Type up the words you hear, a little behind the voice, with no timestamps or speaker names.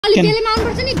अलि बेले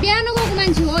माग्नुपर्छ नि बिहान गएको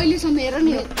मान्छे हो अहिलेसम्म हेर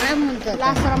नि काम हुन्छ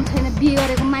लास्ट शरम छैन बिहे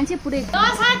गरेको मान्छे पुरै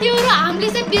साथीहरु हामीले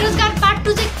चाहिँ बेरोजगार पार्ट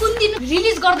 2 चाहिँ कुन दिन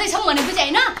रिलिज गर्दै छौं भनेपछि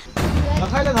हैन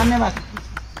तपाईलाई धन्यवाद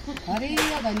अरे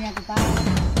धन्यवाद पा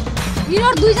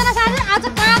यिनीहरु दुई जना साथी आज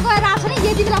कहाँ गएर आछ नि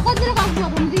यति बेला कति बेला गएको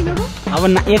भन्नु यिनीहरु अब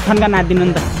एक खनका नाच्दिनु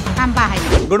नि त काम पाए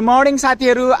गुड मर्निङ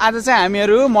साथीहरु आज चाहिँ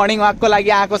हामीहरु मर्निङ वाकको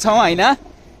लागि आएको छौं हैन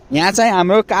यहाँ चाहिँ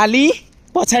हाम्रो काली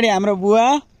पछाडी हाम्रो बुवा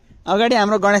अगाडि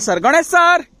हाम्रो गणेश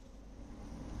सर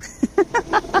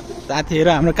साथीहरु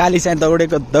हाम्रो काली चाहिँ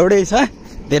दौडै छ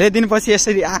धेरै दिनपछि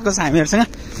यसरी आएको छ हामीहरुसँग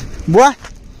बुवा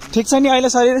ठीक छ नि अहिले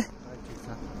शरीर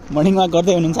मर्निङ वाक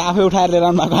गर्दै हुनुहुन्छ आफै उठाएर लिएर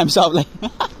आउनु भएको हामी सबलाई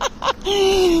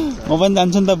म पनि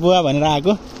जान्छु नि त बुवा भनेर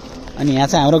आएको अनि यहाँ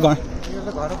चाहिँ हाम्रो घर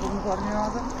पुग्नु पर्ने हो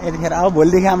यतिखेर अब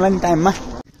भोलिदेखि हामीलाई नि टाइममा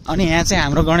अनि यहाँ चाहिँ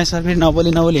हाम्रो गणेश सर फेरि नबोली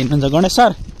हिँड्नुहुन्छ गणेश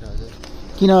सर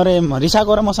किन रे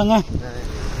रिसाको र मसँग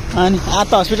अनि आज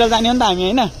त हस्पिटल जाने हो नि त हामी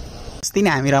हैन अस्ति नै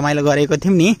हामी रमाइलो गरेको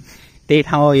थियौं नि त्यही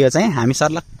ठाउँ हो यो चाहिँ हामी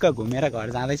सर्लक्क घुमेर घर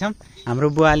जाँदैछौँ हाम्रो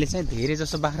बुवाले चाहिँ धेरै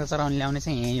जसो बाख्रा चराउन ल्याउने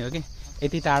चाहिँ यही हो कि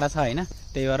यति टाढा छ हैन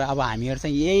त्यही भएर अब हामीहरु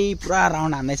चाहिँ यही पुरा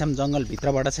राउन्ड हान्दैछौँ जंगल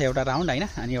भित्रबाट छ एउटा राउन्ड हैन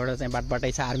अनि एउटा चाहिँ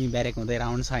बाटबाटै छ आर्मी ब्यारेक हुँदै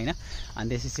राउन्ड छ हैन अनि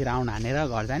त्यसपछि राउन्ड हानेर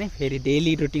घर जाने फेरि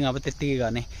डेली रुटिन अब त्यतिकै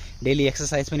गर्ने डेली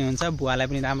एक्सरसाइज पनि हुन्छ बुवालाई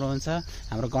पनि राम्रो हुन्छ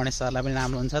हाम्रो गणेश सरलाई पनि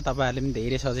राम्रो हुन्छ तपाईहरुले पनि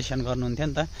धेरै सजेसन गर्नुहुन्थ्यो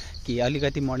नि त कि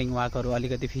अलिकति मर्निङ वाकहरु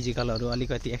अलिकति फिजिकलहरु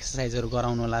अलिकति एक्सरसाइजहरु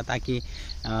गराउनु होला ताकि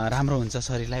राम्रो हुन्छ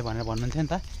शरीरलाई भनेर भन्नुहुन्थ्यो नि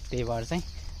त त्यही भएर चाहिँ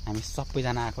हामी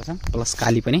सबैजना आएको छौं प्लस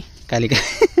काली पनि कालीका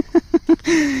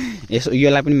यसो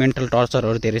योलाई पनि मेन्टल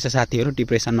टर्चरहरु धेरै छ साथीहरु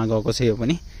डिप्रेसनमा गएको छ यो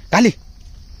पनि काली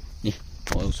ए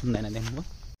सुन्दैन देख्नुभयो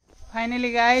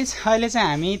फाइनली गाइज अहिले चाहिँ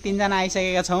हामी तीनजना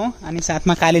आइसकेका छौं अनि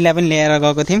साथमा कालीलाई पनि लिएर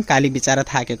गएको थियौं काली बिचारा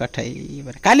थाक्यो कठै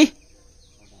भएर काली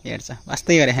हेर्छ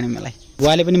वास्तै गरे हैन मलाई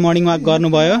बुवाले पनि मर्निङ वाक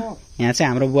गर्नुभयो यहाँ चाहिँ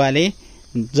हाम्रो बुवाले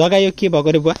जग्गा यो के भएको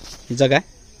रे बुवा जग्गा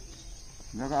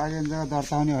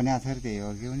दर्ता हुने भने आथर त्यही हो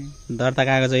के हुने दर्ता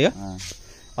कागज हो यो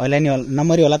अहिले नि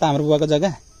नम्बरी होला त हाम्रो बुवाको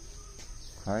जग्गा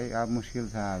खै अब मुस्किल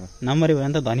छ अब नम्बरी भयो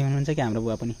भने त धनी हुनुहुन्छ कि हाम्रो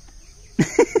बुवा पनि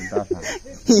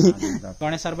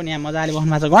गणेश सर पनि यहाँ मजाले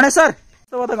बस्नु भएको छ गणेश सर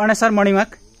कस्तो भयो त गणेश सर मर्निङ वाक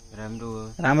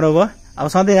राम्रो भयो अब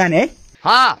सधैँ जाने है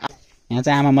यहाँ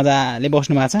चाहिँ आमा मजाले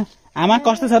बस्नु भएको छ आमा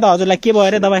कस्तो छ त हजुरलाई के भयो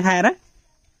रे दबाई खाएर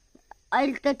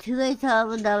अहिले त ठिकै छ अब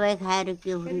दबाई खाएर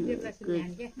के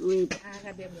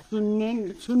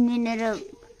सुन्ने र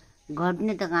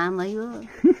घट्ने त काम हो यो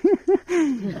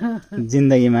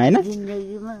जिन्दगीमा हैन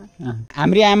जिन्दगीमा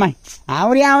हाम्री आमा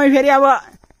फेरि अब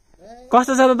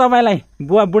कस्तो छ त तपाईलाई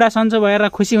बुवा बुढा सन्चो भएर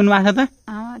खुसी हुनु भएको छ त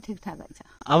ठीक ठाक छ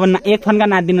अब एक फन्का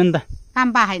नाच्दिनु नि त काम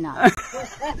पाएन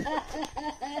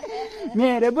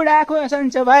मेरो बुढाको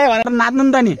सन्चो भयो भनेर नाच्नु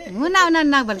नि त नि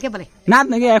नाक भल के भले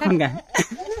नाच्नु के एक फन्का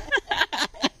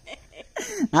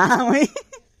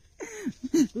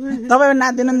तपाईँ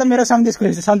नाच्दिनु नि त मेरो सम्झिस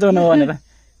खुसी सन्चो हुनु भनेर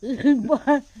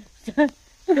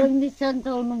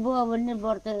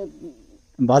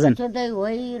भजन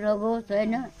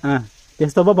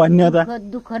त्यस्तो पो भन्ने हो त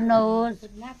दुःख नहोस्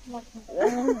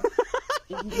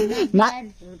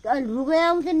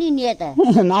आउँछ नि यता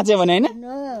नाच्यो भने हैन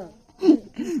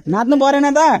नाच्नु परेन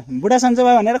त बुढा सन्चो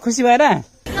भयो भनेर खुसी भएर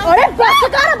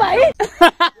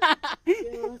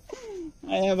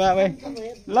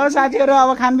ल साथीहरु अब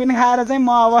खानपिन खाएर चाहिँ म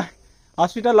अब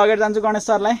हस्पिटल लगेर जान्छु गणेश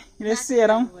सरलाई यसै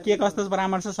हेरौँ के कस्तो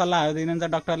परामर्श सल्लाहहरू दिनुहुन्छ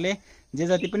डाक्टरले जे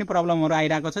जति पनि प्रब्लमहरू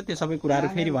आइरहेको छ त्यो सबै कुराहरू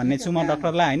फेरि भन्ने छु म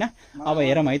डाक्टरलाई हैन अब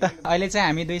हेरौँ है त अहिले चाहिँ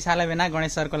हामी 2 साल बिना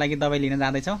गणेश सरको लागि दबाई लिन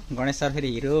जाँदैछौँ गणेश सर फेरि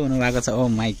हिरो हुनुभएको छ ओ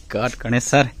माई गड गणेश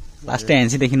सर लास्टै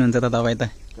ह्यान्सी देखिनुहुन्छ त तपाईँ त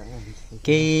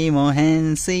केही म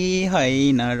ह्यान्सी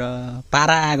होइन र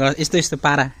पारा यस्तो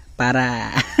पारा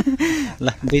ल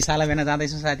 2 साल बिना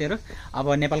जाँदैछौँ साथीहरु अब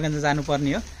नेपालगञ्ज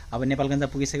जानुपर्ने हो अब नेपालगञ्ज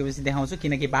पुगिसकेपछि देखाउँछु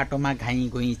किनकि बाटोमा घाइ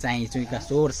घुइ चाहिँ चुइका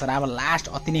शोर सराब लास्ट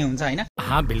अति नै हुन्छ हैन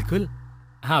हाँ बिल्कुल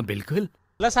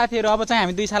ल साथीहरु अब चाहिँ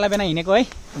हामी 2 साल बिना हिँडेको है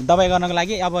दबाई गर्नको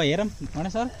लागि अब हेरौँ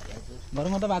गणेश सर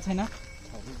गरौँ त भएको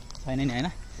छैन नि हैन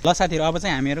ल साथीहरु अब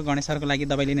चाहिँ हामीहरु गणेश सरको लागि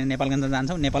दबाई लिन नेपालगञ्ज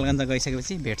जान्छौँ नेपालगञ्ज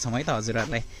गइसकेपछि भेट्छौँ है त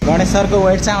हजुरहरुलाई गणेश सरको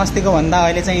वेट चाहिँ अस्तिको भन्दा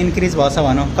अहिले चाहिँ इन्क्रिज भछ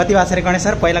भनौँ कति भएको छ रे गणेश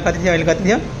सर पहिला कति थियो अहिले कति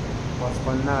थियो 5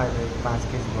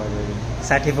 केजी भयो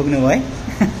 60 पुग्नु भयो है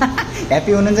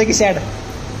ह्यापी हुनुहुन्छ कि स्याड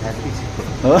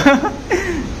हो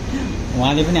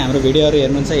उहाँले पनि हाम्रो भिडियोहरु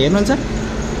हेर्नुहुन्छ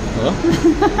हो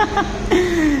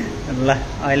ल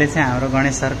अहिले चाहिँ हाम्रो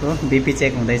गणेश सरको बीपी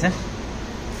चेक हुँदैछ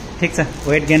ठीक छ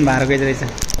वेट गेन भएर गइरहेछ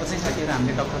पछि साथीहरु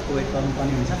हामीले डाक्टरको वेट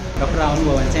गर्नुपर्ने हुन्छ डाक्टर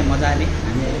आउनुभयो भने चाहिँ मजाले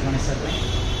हामी गणेश सरलाई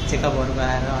चेकअपहरु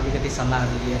गराएर अलिकति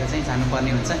सल्लाहहरु लिएर चाहिँ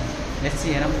जानुपर्ने हुन्छ यसै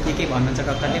हेरौँ के भन्नुहुन्छ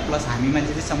डाक्टरले प्लस हामीमा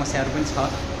जे समस्याहरु पनि छ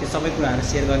त्यो सबै कुराहरु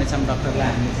शेयर गर्नेछौँ डाक्टरलाई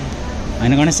हामीले चाहिँ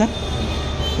हैन गणेश सर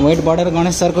वेट बढेर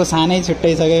गणेश सरको सानै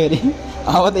छुट्टै छ क्या फेरि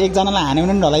अब त एकजनालाई हान्यो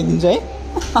भने पनि ढलाइदिन्छु है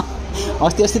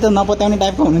अस्ति त नपत्याउने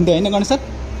टाइपको हुनुहुन्थ्यो होइन गणेश सर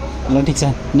ल ठिक छ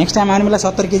नेक्स्ट टाइम आउने बेला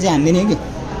 70 केजी हान्दिने हो कि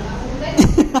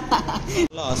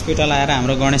ल हस्पिटल आएर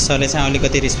हाम्रो गणेश सरले चाहिँ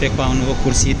अलिकति रिस्पेक्ट पाउनुभयो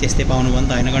कुर्सी त्यस्तै पाउनुभयो नि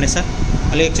त होइन गणेश सर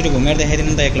अलिक एकचोटि घुमेर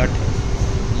देखाइदिनु नि त एकलट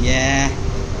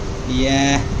या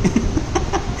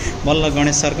बल्ल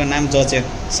गणेश सरको नाम जच्यो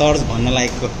सर्च भन्न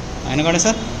लायकको होइन गणेश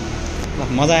सर ल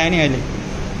मजा आयो नि अहिले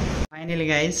फाइनली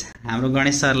गाइज हाम्रो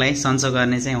गणेश सरलाई सन्चो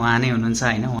गर्ने चाहिँ उहाँ नै हुनुहुन्छ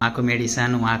होइन उहाँको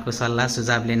मेडिसिन उहाँको सल्लाह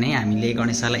सुझावले नै हामीले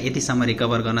गणेश सरलाई यतिसम्म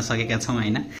रिकभर गर्न सकेका छौँ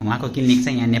होइन उहाँको क्लिनिक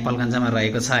चाहिँ यहाँ नेपालगञ्जमा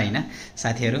रहेको छ होइन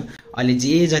साथीहरू अहिले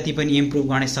जे जति पनि इम्प्रुभ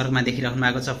गणेश सरमा देखिराख्नु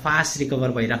भएको छ फास्ट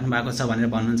रिकभर भइराख्नु भएको छ भनेर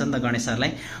भन्नुहुन्छ नि त गणेश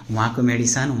सरलाई उहाँको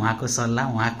मेडिसिन उहाँको सल्लाह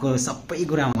उहाँको सबै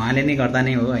कुरा उहाँले नै गर्दा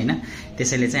नै हो होइन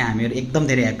त्यसैले चाहिँ हामीहरू एकदम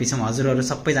धेरै ह्याप्पी छौँ हजुरहरू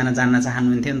सबैजना जान्न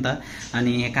चाहनुहुन्थ्यो नि त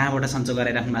अनि कहाँबाट सन्चो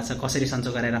गराइराख्नु भएको छ कसरी सन्चो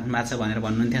गराइराख्नु भएको छ भनेर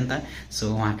भन्नुहुन्थ्यो नि त सो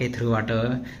उहाँकै थ्रुबाट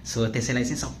सो त्यसैलाई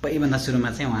चाहिँ सबैभन्दा सुरुमा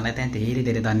चाहिँ उहाँलाई त्यहाँ धेरै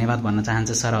धेरै धन्यवाद भन्न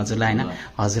चाहन्छु सर हजुरलाई होइन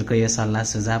हजुरको यो सल्लाह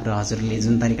सुझाव र हजुरले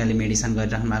जुन तरिकाले मेडिसिन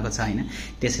गरिराख्नु भएको छ होइन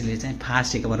त्यसैले चाहिँ फास्ट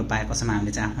रिकभर पाएकोसम्म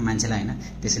हामीले चाहिँ आफ्नो मान्छेलाई होइन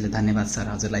त्यसैले धन्यवाद सर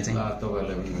हजुरलाई चाहिँ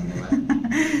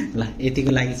ल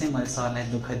यतिको लागि चाहिँ मैले सरलाई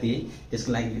दुःख दिएँ त्यसको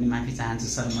लागि पनि माफी चाहन्छु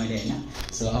सर मैले होइन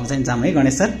सो अब चाहिँ जाऊँ है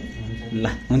गणेश सर ल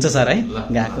हुन्छ सर है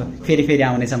गएको फेरि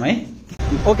आउनेछौँ है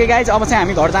ओके गाइज अब चाहिँ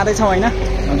हामी घर जाँदैछौँ होइन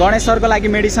गणेश सरको लागि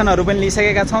मेडिसिनहरू पनि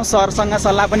लिइसकेका छौँ सरसँग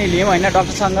सल्लाह पनि लियौँ होइन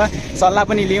डक्टरसँग सल्लाह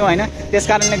पनि लियौँ होइन त्यस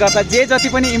कारणले गर्दा जे जति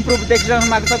पनि इम्प्रुभ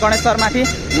देखिरहनु भएको छ गणेश सरमाथि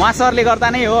उहाँ सरले गर्दा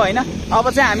नै हो होइन अब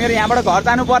चाहिँ हामीहरू यहाँबाट घर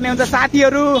जानुपर्ने हुन्छ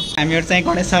साथीहरू हामीहरू चाहिँ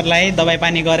गणेश सरलाई दबाई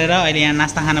पानी गरेर अहिले यहाँ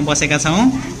नास्ता खान बसेका छौँ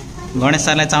गणेश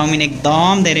सरलाई चाउमिन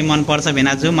एकदम धेरै मनपर्छ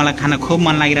भेनाजु मलाई खान खुब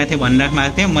मन लागिरहेको थियो भनिराख्नु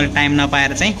भएको थियो मैले टाइम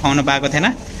नपाएर चाहिँ खुवाउनु पाएको थिएन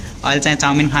अहिले चाहिँ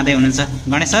चाउमिन खाँदै हुनुहुन्छ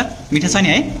गणेश सर मिठो छ नि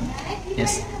है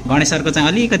यस गणेश सरको चाहिँ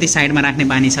अलिकति साइडमा राख्ने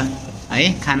बानी छ है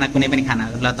खाना कुनै पनि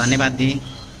खानाहरू ल धन्यवाद दिएँ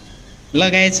ल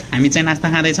गाइज हामी चाहिँ नास्ता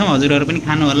खाँदैछौँ हजुरहरू पनि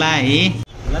खानु होला है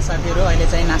ल साथीहरू अहिले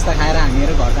चाहिँ नास्ता खाएर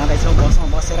हामीहरू घर जाँदैछौँ बसमा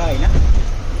बसेर होइन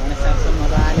गणेश सरसँग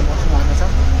मजाले बस्नु भएको छ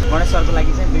गणेश सरको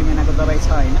लागि चाहिँ 2 महिनाको दबाई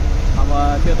छ होइन अब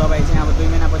त्यो दबाई चाहिँ अब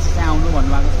 2 महिनापछि चाहिँ आउनु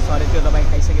भन्नुभएको छ सरले त्यो दबाई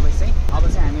खाइसकेपछि चाहिँ अब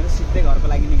चाहिँ हामीहरू सिधै घरको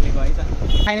लागि निक्लेको है त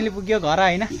फाइनली पुग्यो घर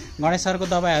होइन गणेश सरको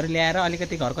दबाईहरू ल्याएर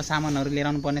अलिकति घरको सामानहरू लिएर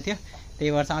आउनु पर्ने थियो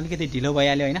त्यही भएर चाहिँ अलिकति ढिलो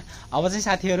भइहाल्यो होइन अब चाहिँ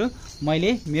साथीहरू मैले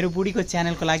मेरो बुढीको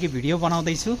च्यानलको लागि भिडियो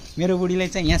बनाउँदैछु मेरो बुढीले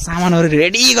चाहिँ यहाँ सामानहरू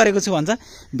रेडी गरेको छु भन्छ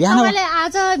बिहान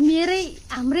आज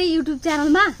हाम्रै युट्युब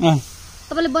च्यानलमा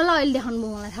तपाईँले बल्ल अहिले देखाउनु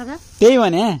भयो मलाई थाहा छ त्यही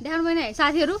भने देखाउनु भएन है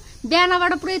साथीहरू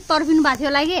बिहानबाट पुरै तर्फिनु भएको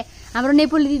थियो लागि हाम्रो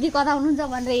नेपाली दिदी कता हुनुहुन्छ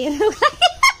भनेर हेर्नु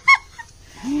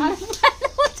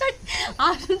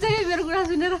मेरो कुरा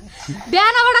सुनेर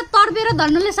बिहानबाट तर्फेर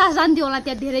धन्नले सास जान्थ्यो होला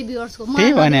त्यहाँ धेरै भ्युअर्सको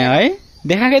त्यही भने है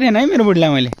देखाएकै थिएन है मेरो बुढीलाई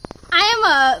मैले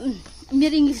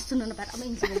मेरो इङ्ग्लिस सुन्नु नपाएर अब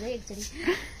इङ्ग्लिस बोल्दै एकचोटि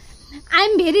आई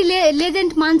एम भेरी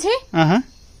लेजेन्ड मान्छे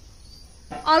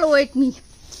अल वेट मी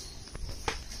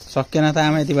सकिएन त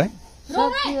आमा यति भयो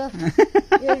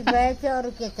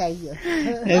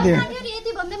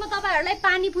यति भन्दै म तपाईँहरूलाई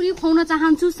पानीपुरी खुवाउन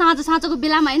चाहन्छु साँझको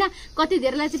बेलामा होइन कति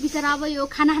धेरैलाई चाहिँ बिचरा अब यो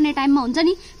खाना खाने टाइममा हुन्छ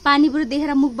नि पानीपुरी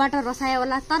देखेर मुखबाट रसायो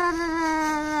होला तर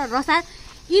रसायो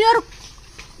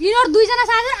यिनीहरू दुईजना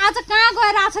साथी आज कहाँ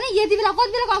गएर आएको छ नि यति बेला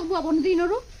कति बेला गएको बुवा भन्नु त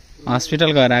यिनीहरू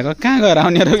हस्पिटल गएर आएको कहाँ गएर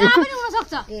आउनेहरू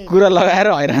कुरा लगाएर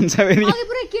हैरान छ फेरि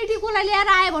पुरै केटी कोलाई लिएर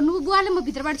आयो भन्नु बुवाले म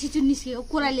भित्रबाट छिचु निस्केको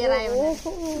कोलाई लिएर आयो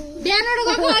बिहानबाट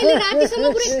गएको अहिले रातिसम्म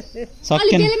पुरै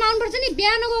अलि बेलैमा आउनुपर्छ नि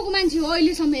बिहान गएको मान्छे हो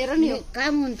अहिलेसम्म हेर नि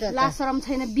काम हुन्छ लाज शरम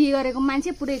छैन बिहे गरेको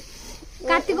मान्छे पुरै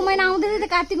कार्तिकको महिना आउँदैछ त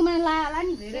कार्तिकको महिना लाला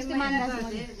नि त्यसले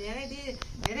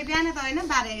धेरै बिहान त होइन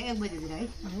 12-1 बजेतिर है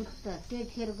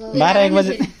 12-1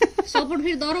 बजे सपोर्ट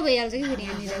फेरि दह्रो भइहाल्छ कि फेरि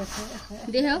यहाँनिर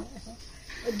देख्यौ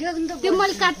त्यो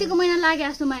मैले कार्तिकको महिना लागे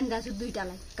जस्तो मानिरहेको छु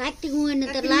दुईटालाई कार्तिक महिना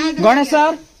त लाग्यो गणेश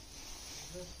सर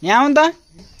यहाँ आउनु त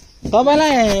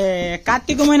तपाईँलाई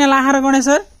कार्तिकको महिना लाखेर गणेश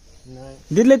सर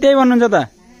दिदीले त्यही भन्नुहुन्छ त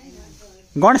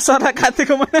गणेश सरलाई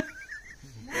कार्तिकको महिना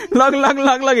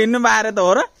लग हिँड्नु पाएर त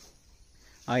हो र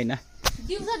होइन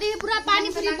दिउँसोदेखि पुरा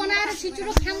पानीपुरी बनाएर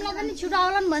छिटो खाम्ला पनि छिटो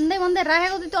आउलान् भन्दै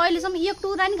राखेको थियो त्यो अहिलेसम्म एक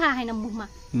टुक्रा नि खाएन मुखमा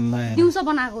दिउँसो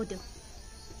बनाएको त्यो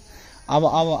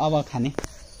अब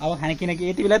खाने किनकि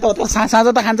यति बेला त साँझ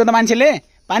त खान्छ त मान्छेले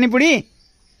पानीपुरी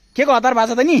के को हतार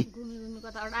भएको छ त नि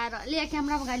आएर ले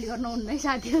क्यामेरामा गाली गर्नु हुँदैन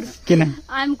साथीहरू किन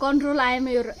I am control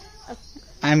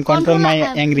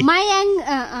my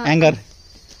anger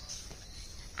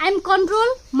I am control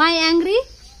my angry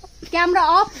camera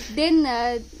of then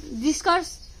discuss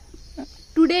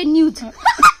today news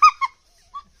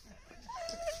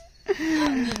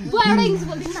एउटा इङ्ग्लिस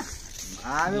बोल्दिनु न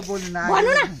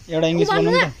भन्नु न एउटा इङ्ग्लिस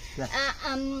बोल्नु न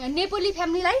नेपाली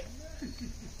फ्यामिलीलाई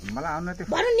मलाई आउन त्यो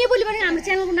भन्नु नेपोली पनि हाम्रो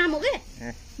च्यानलको नाम हो के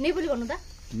नेपोली भन्नु त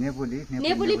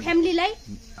नेपोली फ्यामिलीलाई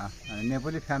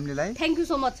थ्याङ्क यू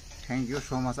सो मच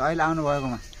अहिले आउनु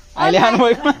भएकोमा अहिले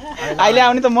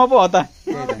आउने त म पो हो त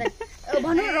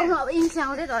भन्नु रहनु अब इङ्ग्लिस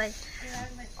आउँदै तर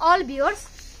अल भ्युअर्स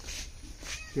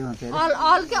के भन्छ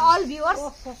all viewers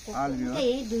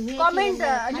comment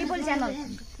Napoli channel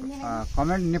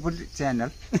comment Napoli channel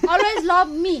always love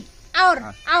me our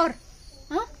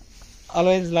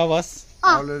always love us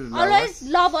always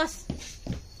love us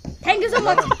thank you so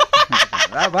much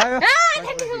भयो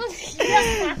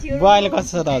बुवा अहिले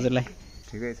कस्तो छ त हजुरलाई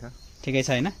ठिकै छ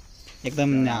होइन एकदम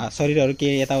शरीरहरू के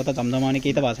यताउता झमझमाउने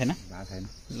केही त भएको छैन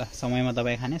ल समयमा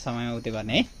दबाई खाने समयमा उत्यो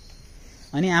गर्ने है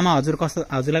अनि आमा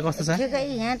हजुरलाई कस्तो छ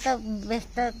यहाँ त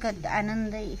व्यस्त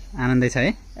आनन्दै छ है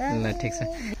ल ठिक छ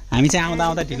हामी चाहिँ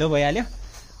आउँदा ढिलो भइहाल्यो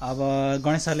अब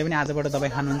गणेश सरले पनि आजबाट दबाई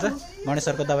खानुहुन्छ गणेश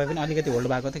सरको दबाई पनि अलिकति होल्ड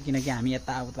भएको थियो किनकि हामी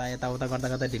यताउता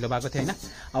गर्दा ढिलो भएको थियो होइन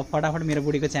अब फटाफट मेरो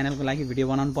बुढीको च्यानलको लागि भिडियो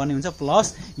बनाउनु पर्ने हुन्छ प्लस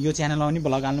यो च्यानलमा पनि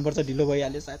भ्लग हाल्नुपर्छ ढिलो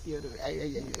भइहाल्यो साथीहरू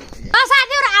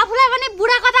आफूलाई पनि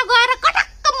बुढा कता गएर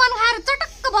कटक्क मन खाएर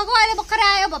चटक्क भएको अहिले भर्खरै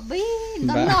आयो भब्बै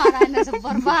धन्न हराएछ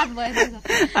बर्बाद भएछ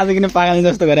आज किन पागल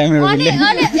जस्तो गरे मेरो बुढीले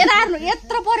अनि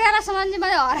यत्रो परिवारलाई सम्झिँदै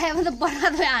मैले हरायो भने त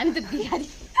बर्बाद भयो हामी त भिखारी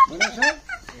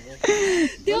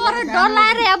त्यो गरेर डर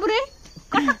लागेर या बुढे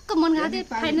कटक्क मन खाएको थियो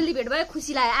फाइनली भेट भयो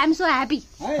खुसी लाग्यो आइ एम सो ह्याप्पी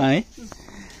है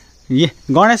ए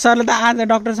गणेश सरले त आज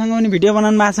डाक्टरसँग पनि भिडियो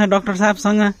बनाउनु भएको छ डाक्टर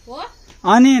साहबसँग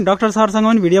अनि डाक्टर सरसँग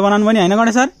पनि भिडियो बनाउनु पनि होइन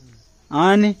गणेश सर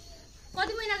अनि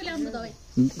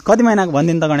कति महिनाको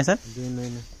भनिदिनु त गणेश सर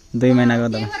 2 महिनाको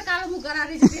दबाई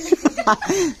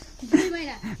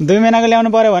 2 महिनाको ल्याउनु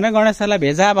पर्यो भने गणेश सरलाई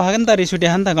भेजा भयो नि त रिस उठ्यो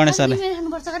नि त गणेश सरलाई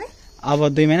अब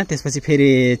 2 महिना त्यसपछि फेरि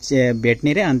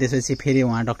भेट्ने रे अनि त्यसपछि फेरि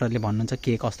उहाँ डाक्टरले भन्नुहुन्छ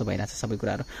के कस्तो भइरहेछ सबै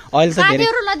कुराहरू अहिले त धेरै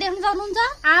साथीहरुलाई देख्न सक्नुहुन्छ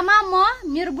आमा म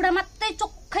मेरो बुढा मात्रै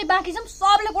चोखै बाँकी छम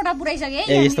सबले कोठा पुराइसके है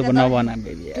यस्तो नभन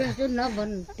बेबी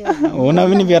हुन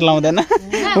पनि बेर लाउँदैन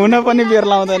हुन पनि बेर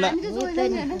लाउँदैन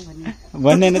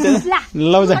भन्दैन त्यो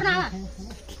लौ जा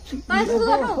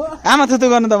आमा थुतु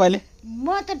गर्नु तपाईले म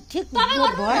त ठिक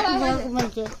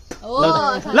मान्छे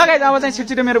लगाइ अब चाहिँ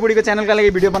छिटो मेरो बुढीको च्यानलका लागि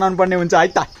भिडियो बनाउनु पर्ने हुन्छ है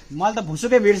त मैले त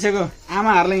भुसुकै बिर्सेको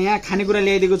आमाहरुले यहाँ खानेकुरा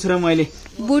ल्याइदिएको छु र मैले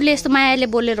बुढले यस्तो मायाले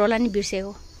बोलेर होला नि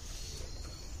बिर्सेको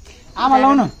आमा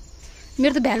लाउनु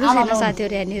मेरो त भ्यालु छैन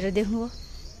साथीहरु यहाँनिर देख्नुभयो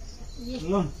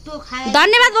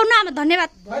धन्यवाद भन्नु आमा धन्यवाद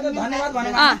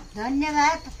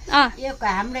धन्यवाद यो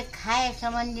हाम्रो खाए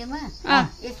सम्बन्धीमा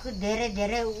यसको धेरै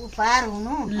धेरै उपहार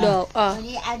हुनु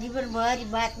अनि आजीवन भरि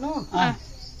बाँच्नु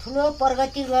ठुलो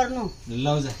प्रगति गर्नु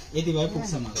लौ जा यति भए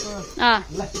पुग्छ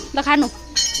मलाई ल खानु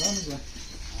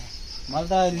मैले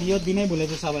त यो दिनै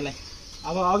भुलेछु सबैलाई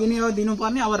अब अघि नै हो दिनु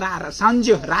पर्ने अब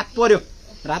सान्ज्यो रात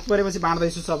परेपछि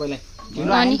बाँड्दैछु सबैलाई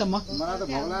ढिलो आएँ त मलाई त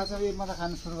भोक लाग्छ म त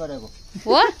खान सुरु गरेको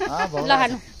हो ल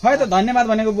खानु खै त धन्यवाद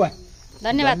भनेको बुवा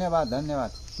धन्यवाद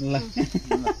ल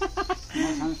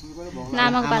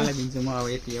नामक पाल्न दिन्छु म अब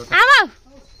यति एउटा आमा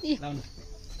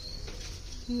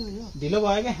ढिलो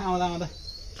भयो के आउँदा ल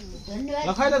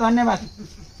खै त धन्यवाद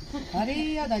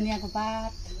हरियो धनियाको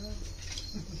पात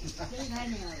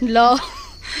ल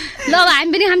अब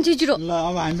हामी पनि खान्छौँ छिटो ल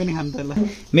अब हामी पनि खान्छ ल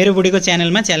मेरो बुढीको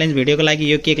च्यानलमा च्यालेन्ज भिडियोको लागि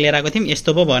यो केक लिएर आएको थियौँ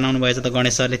यस्तो पो बनाउनु भएछ त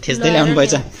गणेश सरले थेच्दै ल्याउनु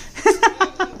भएछ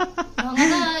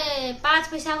 5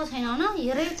 पैसाको छैन न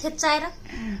हेरै थेच्चाएर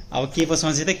अब के पो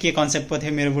सोचे त के कन्सेप्ट पो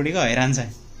थियो मेरो बुढीको हैरान छ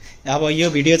अब यो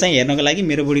भिडियो चाहिँ हेर्नको लागि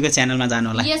मेरो बुढीको च्यानलमा जानु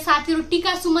होला यो साथीहरु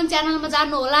टिका सुमन च्यानलमा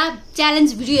जानु होला च्यालेन्ज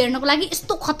भिडियो हेर्नको लागि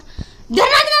यस्तो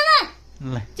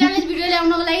च्यालेन्ज भिडियो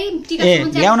ल्याउनको लागि टिका सुमन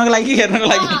ल्याउनको लागि हेर्नको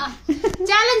लागि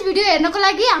च्यालेन्ज भिडियो हेर्नको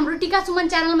लागि हाम्रो टिका सुमन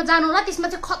च्यानलमा जानु होला त्यसमा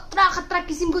चाहिँ खतरा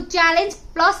किसिमको च्यालेन्ज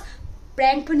प्लस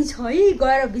प्र्याङ्क पनि छ है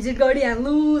गएर भिजिट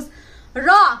गरिहाल्नुस् र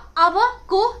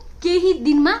अबको केही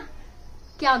दिनमा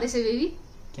के आउँदैछ बेबी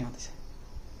के आउँदैछ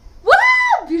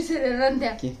बिर्सेर हेर नि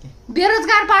त्यहाँ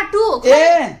बेरोजगार पार्ट 2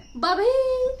 बाबै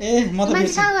म त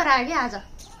मान्छे कहाँ गएर आयो कि आज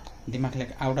दिमागले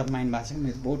आउट अफ माइन्ड भएको छ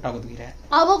मेरो बहुत टाउको दुखिरहेको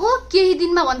अबको केही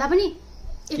दिनमा भन्दा पनि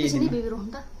एकैछिन बेबी रोक्नु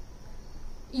त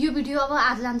यो भिडियो अब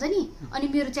आज जान्छ नि अनि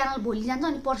मेरो च्यानल भोलि जान्छ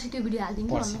अनि पर्सि त्यो भिडियो हाल्दिनु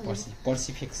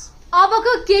पर्सि फिक्स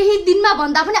अबको केही दिनमा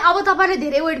भन्दा पनि अब तपाईले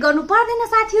धेरै वेट गर्नु पर्दैन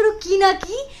साथीहरु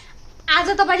किनकि आज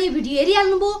तपाईले यो भिडियो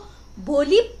हेरिहाल्नुभयो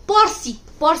भोलि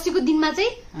पर्सिको दिनमा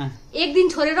चाहिँ एक दिन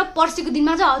छोडेर पर्सिको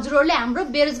दिनमा चाहिँ हजुरहरुले हाम्रो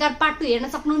बेरोजगार पार्ट 2 हेर्न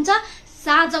सक्नुहुन्छ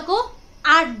साँझको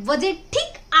 8 बजे ठीक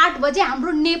 8 बजे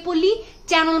हाम्रो नेपोली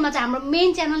च्यानलमा चाहिँ हाम्रो मेन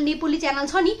च्यानल नेपोली च्यानल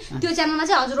छ नि त्यो च्यानलमा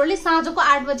चाहिँ हजुरहरुले साँझको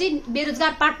 8 बजे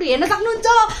बेरोजगार पार्ट 2 हेर्न सक्नुहुन्छ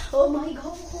oh my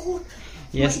God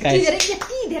yes guys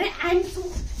यति धेरै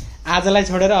आजलाई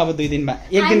छोडेर अब 2 दिन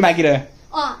एक दिन बाँकी रह्यो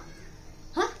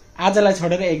आजलाई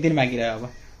छोडेर एक दिन बाँकी रह्यो अब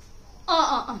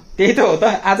त्यही त हो त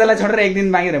आजलाई छोडेर एक दिन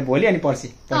बाँकी रह्यो भोलि अनि पर्सि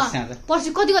पर्सि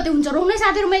कति गते हुन्छ रोक्ने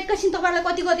साथीहरु म एकैछिन तपाईहरुलाई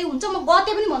कति गते हुन्छ म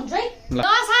गते पनि भन्छु है ल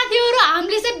साथीहरु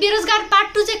हामीले चाहिँ बेरोजगार पार्ट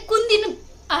 2 चाहिँ कुन दिन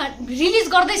रिलिज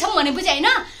गर्दै छौं भनेपछि हैन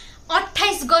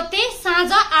 28 गते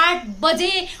साँझ 8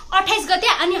 बजे 28 गते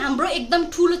अनि हाम्रो एकदम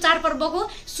ठूलो चाडपर्वको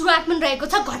सुरुवात पनि रहेको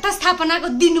छ घटस्थापनाको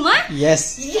दिनमा यस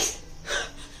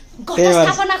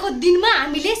घटस्थापनाको दिनमा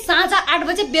हामीले साँझ 8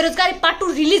 बजे बेरोजगारी पार्ट 2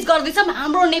 रिलिज गर्दै छौं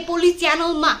हाम्रो नेपोली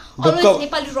च्यानलमा अलवेज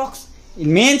नेपाली रक्स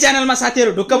मेन च्यानलमा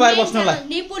साथीहरु ढुक्क भएर बस्नु होला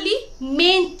नेपोली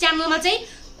मेन च्यानलमा चाहिँ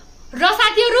र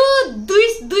साथीहरु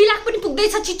 2 लाख पनि पुग्दै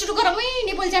छ छिटो गरमै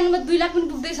नेपाली च्यानलमा 2 लाख पनि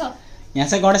पुग्दै छ यहाँ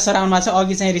चाहिँ गणेश सर आउनु भएको छ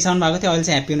अघि चाहिँ रिसाउनु भएको थियो अहिले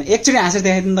चाहिँ ह्याप्पी हुनु एकचोटी हाँसेर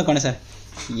देखाइदिनु त गणेश सर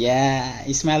या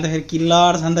स्माइल त फेरि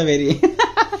किल्लर छ नि त फेरि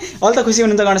अहिले त खुसी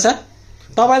हुनुहुन्छ गणेश सर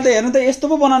तपाईले त हेर्नु त यस्तो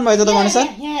पो बनाउनु भएको त गणेश सर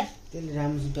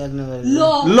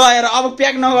ल हेर अब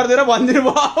प्याक नगर्दिएर भनिदिनु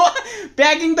भयो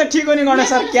प्याकिङ त ठिक हो नि गणेश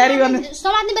सर क्यारी गर्ने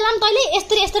समात्ने बेलामा तैले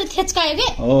यस्तरी थेच्कायो के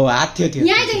हो हात थियो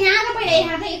यहाँ त पहिला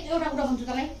यहाँ त एउटा कुरा भन्छु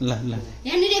तपाईलाई ल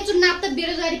यहाँनिर एकचोटी नाप त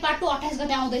बेरोजगारी पार्ट 2 28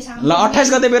 गते आउँदैछ ल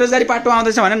 28 गते बेरोजगारी पार्ट 2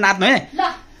 आउँदैछ भने नाच्नु है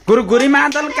ल गुरुगुरी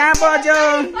मादल कहाँ बज्यो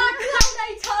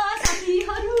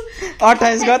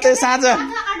 28 गते साँझ 8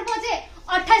 बजे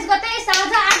 28 गते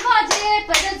साँझ 8 बजे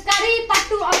बेरोजगारी पार्ट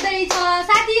 2 आउँदैछ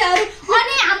साथीहरु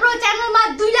अनि हाम्रो च्यानलमा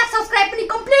 2 लाख सब्स्क्राइब पनि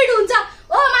कम्प्लिट हुन्छ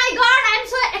oh my God I am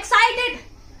so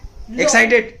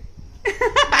excited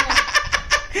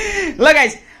ल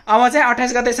गाइस अब चाहिँ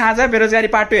 28 गते साँझ बेरोजगारी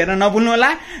पार्ट 2 हेर्न नभुल्नु होला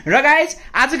र गाइस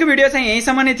आजको भिडियो चाहिँ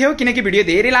यहीसम्म नै थियो किनकि भिडियो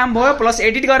धेरै लामो भयो प्लस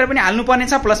एडिट गरेर पनि हाल्नु पर्ने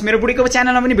छ प्लस मेरो बुढीको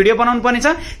च्यानलमा पनि भिडियो बनाउनु पर्ने छ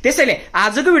त्यसैले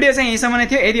आजको भिडियो चाहिँ यहीसम्म नै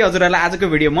थियो यदि हजुरहरुलाई आजको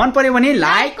भिडियो मन पर्यो भने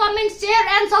like comment share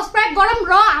and subscribe गरौँ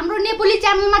र हाम्रो नेपाली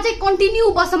च्यानलमा चाहिँ कन्टिन्यू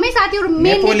बसौँ है साथीहरु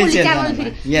मेन नेपाली च्यानल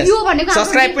फेरि यो भनेको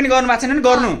सब्स्क्राइब पनि गर्नु भएको छैन नि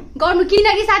गर्नु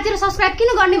किनकि साथीहरु सब्स्क्राइब किन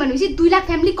गर्ने भनेपछि 2 लाख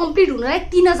फ्यामिली कम्प्लिट हुनलाई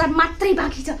 3000 मात्रै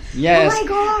बाँकी छ यस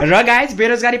र गाइस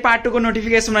बेरोजगारी पार्ट 2 को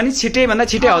नोटिफिकेसन पनि छिटै भन्दा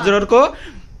छिटै हजुरहरुको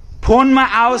फोनमा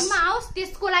आओस्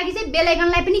त्यसको लागि चाहिँ बेल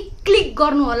आइकनलाई पनि क्लिक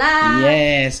गर्नु होला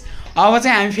यस अब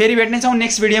चाहिँ हामी फेरि भेट्ने छौं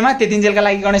नेक्स्ट भिडियोमा त्यतिन्जेलका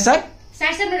लागि गणेश सर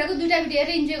साइडमा रहेको दुईटा भिडियो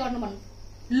हेरेर इन्जोय गर्नु भन्नु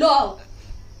ल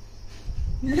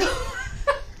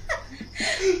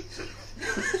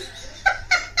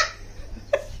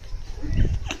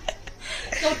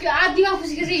सक्यो आदिमा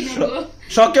खुसीको चाहिँ हिँड्नुको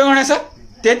सक्यो गणेश सर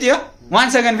त्यति हो 1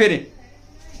 सेकेन्ड फेरि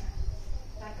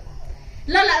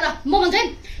ल म भन्छु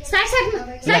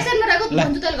साइडमा रहेको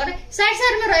भन्छु तल गरे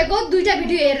साइडमा रहेको दुईटा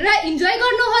भिडियो हेरेर इन्जोय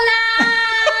गर्नु होला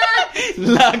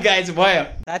ल गाइस भयो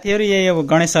साथीहरु यही हो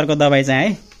गणेश सरको दबाई चाहिँ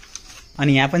है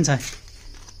अनि यहाँ पनि छ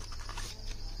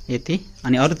यति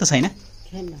अनि अरु त छैन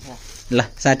ल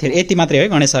साथीहरु यति मात्रै हो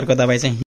गणेश सरको दबाई चाहिँ